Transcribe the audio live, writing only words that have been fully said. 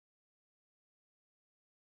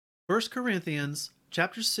First Corinthians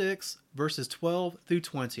chapter 6, verses 12 through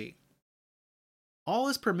 20. All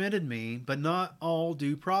is permitted me, but not all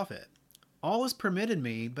do profit. All is permitted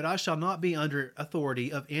me, but I shall not be under authority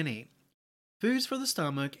of any. Foods for the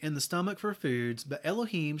stomach, and the stomach for foods, but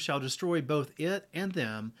Elohim shall destroy both it and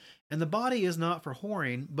them, and the body is not for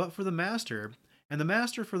whoring, but for the master, and the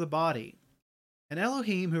master for the body. And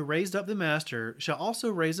Elohim who raised up the master shall also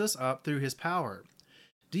raise us up through his power.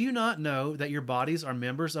 Do you not know that your bodies are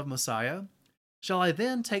members of Messiah? Shall I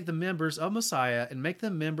then take the members of Messiah and make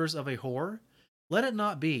them members of a whore? Let it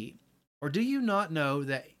not be. Or do you not know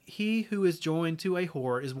that he who is joined to a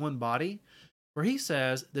whore is one body? For he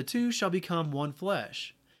says, the two shall become one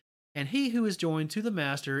flesh. And he who is joined to the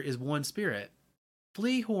master is one spirit.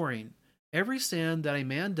 Flee whoring. Every sin that a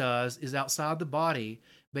man does is outside the body,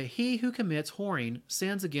 but he who commits whoring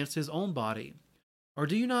sins against his own body. Or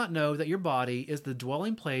do you not know that your body is the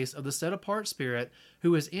dwelling place of the set-apart Spirit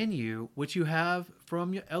who is in you, which you have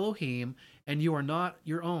from Elohim, and you are not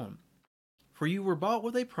your own? For you were bought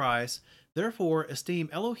with a price, therefore esteem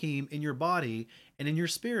Elohim in your body and in your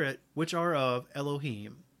spirit, which are of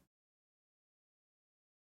Elohim.